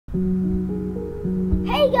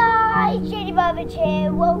guys, Burbage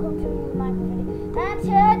here, welcome to MineComputers,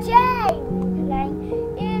 and today we're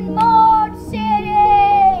playing in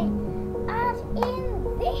ModCity. And in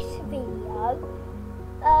this video,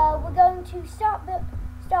 we're going to start a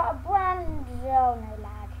brand new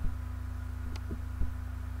lag.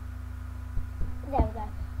 There we go.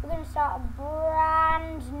 We're going to start a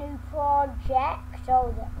brand new project.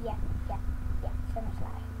 Oh, yeah, so much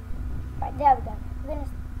lag. Right, there we go. We're going to.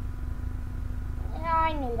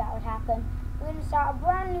 I knew that would happen. We're going to start a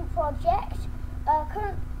brand new project.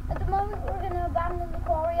 At the moment, we're going to abandon the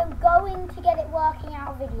quarry. I'm going to get it working out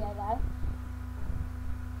of video, though.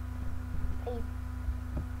 Please.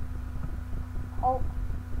 Oh.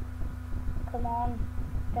 Come on.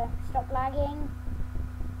 Don't stop lagging.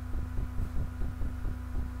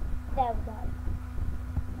 There we go.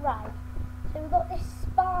 Right. So we've got this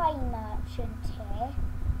spy merchant here.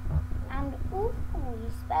 And, ooh,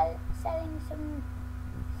 he's selling some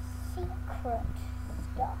secret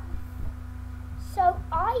stuff. So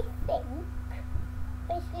I think,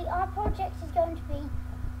 basically, our project is going to be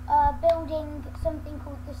building something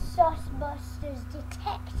called the Sussbusters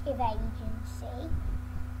Detective Agency.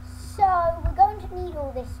 So we're going to need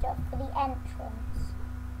all this stuff for the entrance.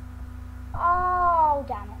 Oh,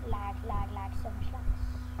 damn it, lag, so much lag.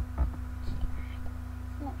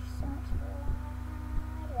 So much lag.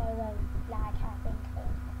 Oh, lag has been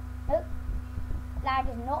cleared. Nope. Lag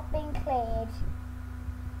has not been cleared.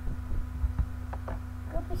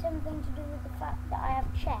 Could be something to do with the fact that I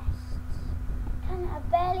have chests. I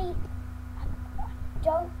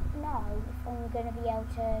don't know if I'm going to be able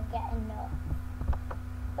to get enough.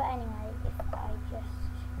 But anyway, if I just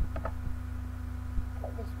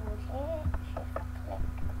put this wood here, shift click,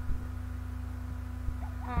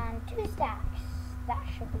 and 2 stacks, that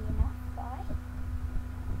should be enough, right?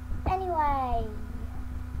 Anyway,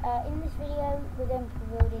 in this video we're going to be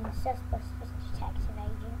building the Sussbusters Detective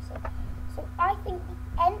Agency. So I think the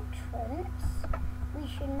entrance we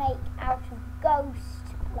should make out of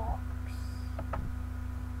ghost blocks.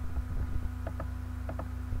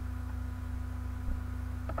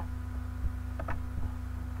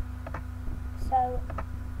 So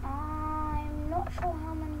I'm not sure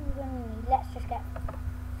how many we're going to need. Let's just get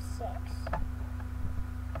 6.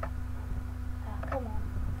 Come on.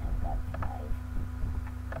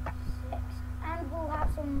 We'll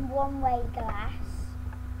have some one-way glass,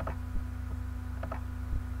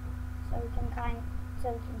 so we can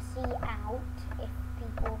see out if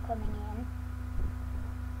people are coming in.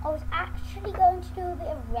 I was actually going to do a bit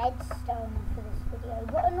of redstone for this video,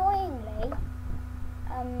 but annoyingly,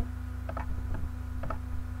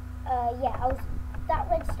 that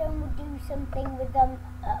redstone would do something with a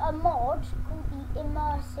mod called the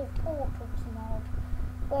Immersive Portals mod,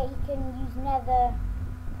 where you can use nether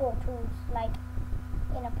portals like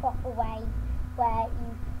in a proper way, where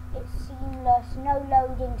it's seamless, no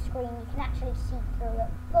loading screen, you can actually see through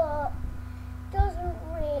it, but doesn't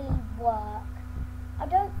really work. I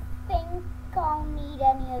don't think I'll need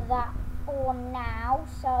any of that for now,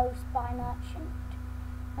 so spy merchant,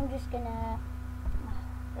 I'm just gonna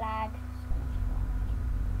lag. So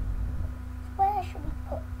where should we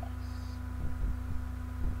put this?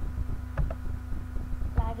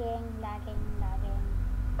 Lagging.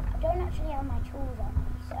 I don't actually have my tools on me,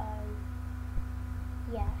 so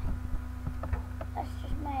yeah. Let's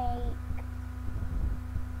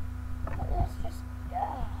just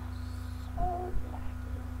so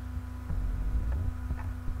laggy.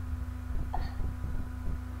 I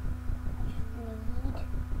just need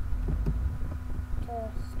to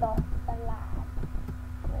stop the lag,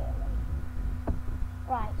 really.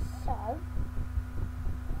 Right, so I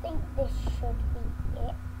think this should be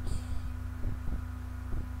it.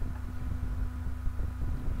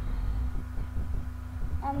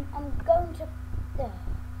 I'm going to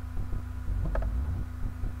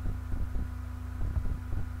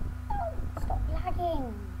stop lagging,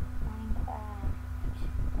 Minecraft.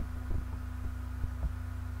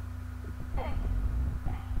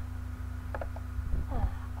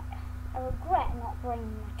 I regret not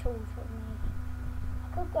bringing my tools with me. I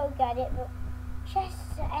could go get it, but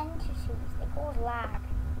chests are entities, they cause lag.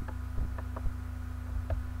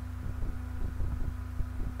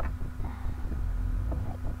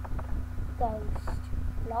 Ghost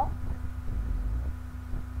block.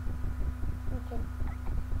 We can,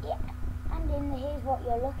 and here's what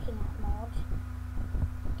you're looking at, mod.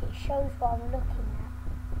 It shows what I'm looking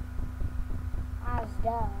at as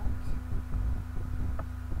dirt.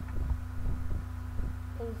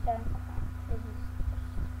 Please don't crack, please.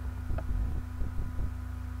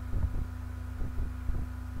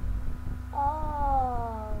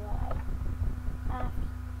 Oh, right.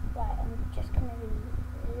 Right,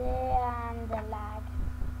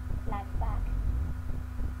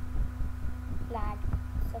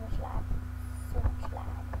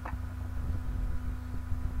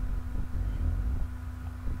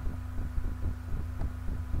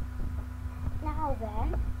 then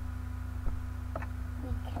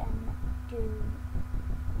we can do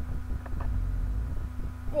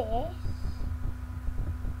this,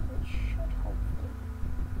 which should hopefully,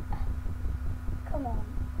 come on.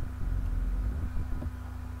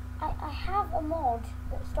 I have a mod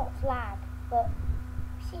that stops lag, but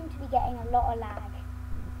we seem to be getting a lot of lag.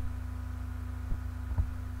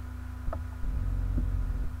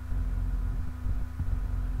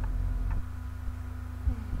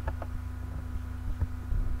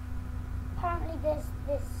 Apparently there's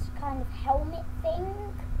this kind of helmet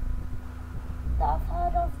thing that I've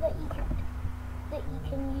heard of that you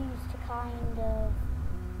can use to kind of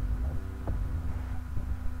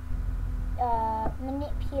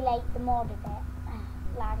manipulate the mod a bit.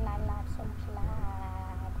 Lag, so much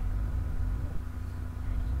lag.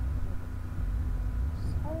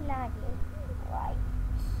 So laggy. Right.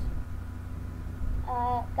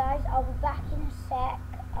 Guys, I'll be back in a sec.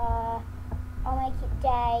 I'll make it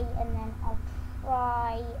day, and then I'll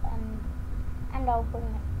try and I'll bring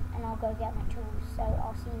it, and I'll go get my tools. So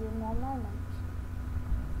I'll see you in 1 moment.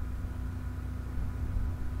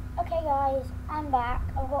 Okay guys, I'm back.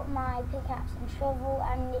 I've got my pickaxe and shovel,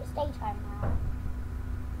 and it's daytime now.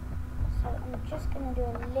 So I'm just gonna do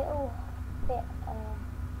a little bit.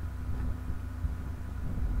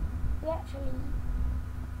 We actually,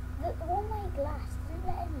 the one-way glass doesn't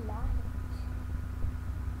let in light.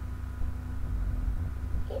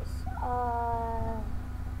 It's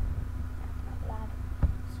lag.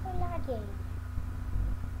 So laggy.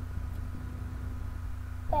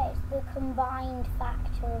 But it's the combined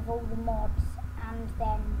factor of all the mods and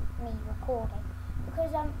then me recording,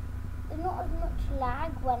 because there's not as much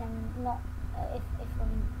lag when I'm not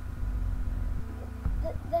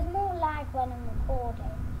there's more lag when I'm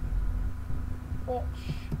recording, which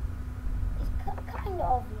is kind of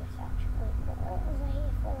obvious actually. But what was I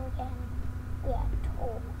here for again? Yeah,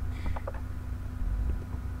 torch.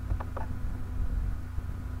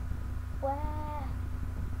 Where?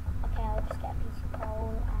 Okay, I'll just get a piece of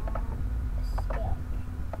coal and a stick.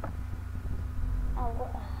 Oh,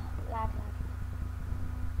 lag.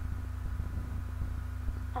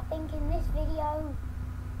 I think in this video,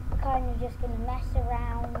 we're kind of just going to mess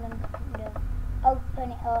around and kind of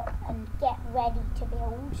open it up and get ready to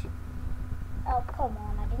build. Oh, come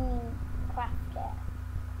on, I didn't even craft it.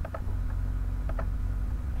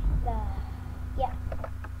 Yeah.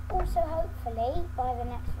 Also, hopefully, by the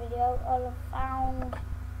next video, I'll have found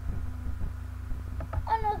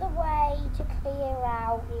another way to clear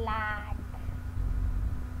out lag.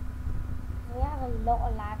 We have a lot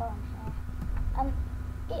of lag on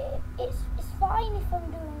here. It's fine if I'm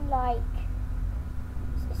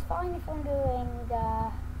doing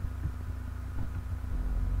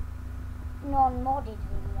non-modded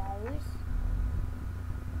videos,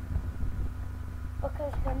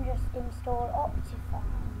 because I can just install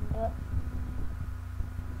Optifine. But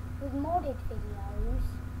with modded videos,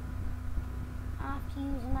 I have to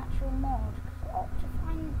use an actual mod, because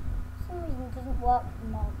Optifine for some reason doesn't work with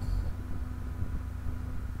mods.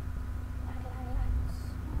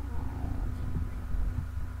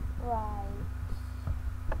 Right.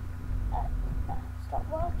 Stop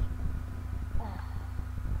working.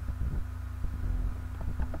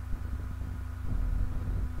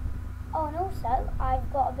 Oh, and also,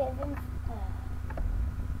 I've got a bit of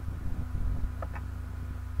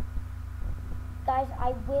guys,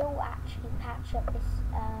 I will actually patch up this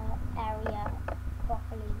area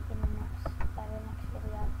properly in the next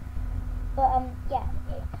video. But yeah,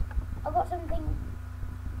 I've got something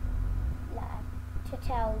to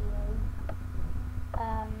tell you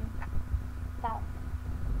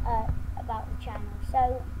about the channel.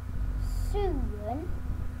 So soon,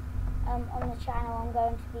 on the channel, I'm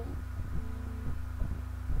going to be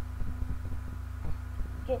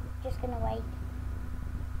just gonna wait.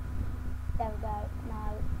 There we go. No,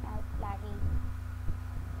 laggy.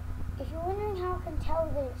 If you're wondering how I can tell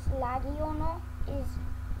that it's laggy or not, is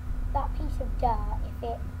that piece of dirt, if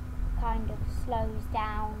it kind of slows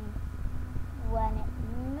down when it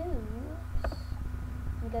moves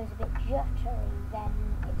and goes a bit jittery, then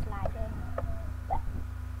it's lagging. But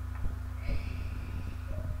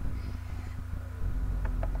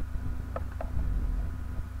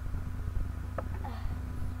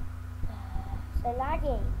so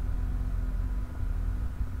laggy.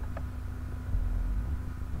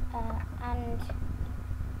 And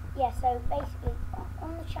yeah, so basically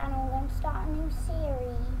on the channel we're going to start a new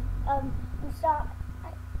series.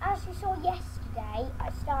 As you saw yesterday, I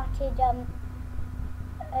started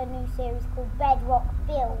a new series called Bedrock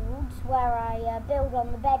Builds, where I build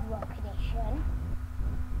on the Bedrock edition.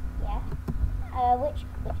 Yeah, which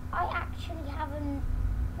I actually have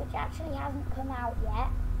actually hasn't come out yet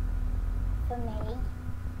for me,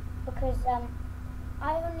 because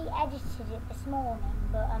I only edited it this morning,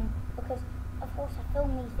 but because of course I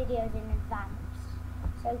film these videos in advance,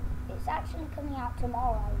 so it's actually coming out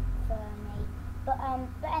tomorrow for me. But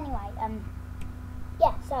anyway,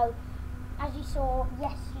 yeah. So as you saw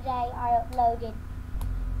yesterday, I uploaded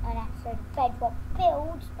an episode of Bedrock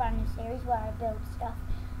Builds, brand new series where I build stuff,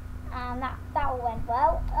 and that all went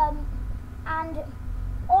well. And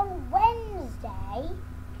on Wednesday,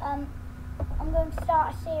 I'm going to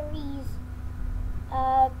start a series.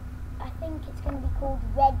 I think it's going to be called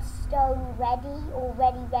Redstone Ready, or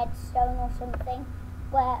Ready Redstone or something,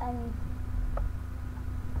 where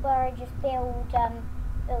I just build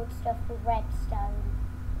stuff with redstone.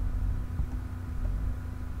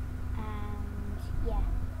 And yeah.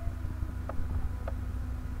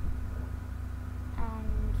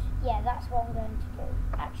 And yeah, that's what I'm going to do,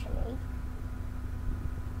 actually.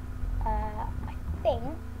 I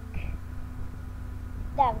think,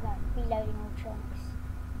 there we go, reloading all chunks.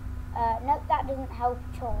 Nope, that doesn't help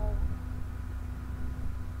at all.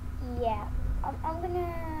 Yeah, I'm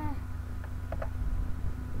gonna...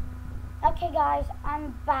 Okay guys,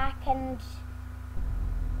 I'm back, and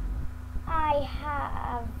I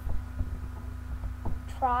have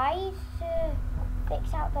tried to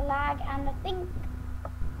fix out the lag, and I think,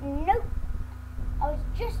 nope, I was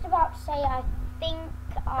just about to say I think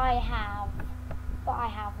I have, but I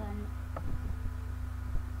haven't.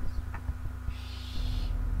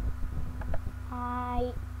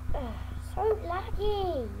 So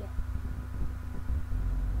laggy.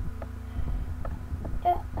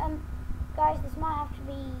 Guys, this might have to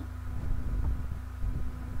be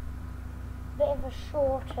a bit of a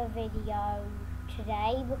shorter video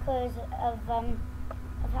today because of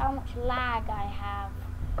how much lag I have.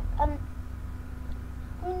 I'm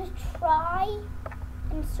going to try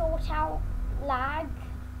and sort out lag.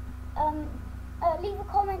 Leave a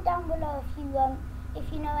comment down below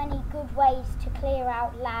if you know any good ways to clear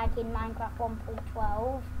out lag in Minecraft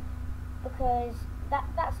 1.12, because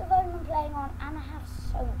that's the phone I'm playing on and I have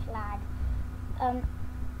so much lag.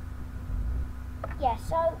 Yeah,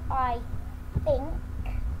 so I think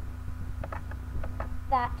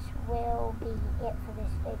that will be it for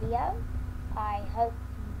this video. I hope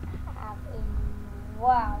you have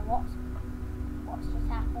wow, what's just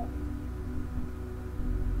happened?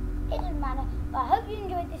 It doesn't matter, but I hope you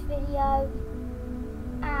enjoyed this video,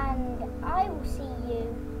 and I will see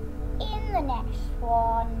you in the next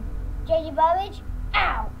one. JJ Burbage,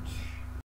 out!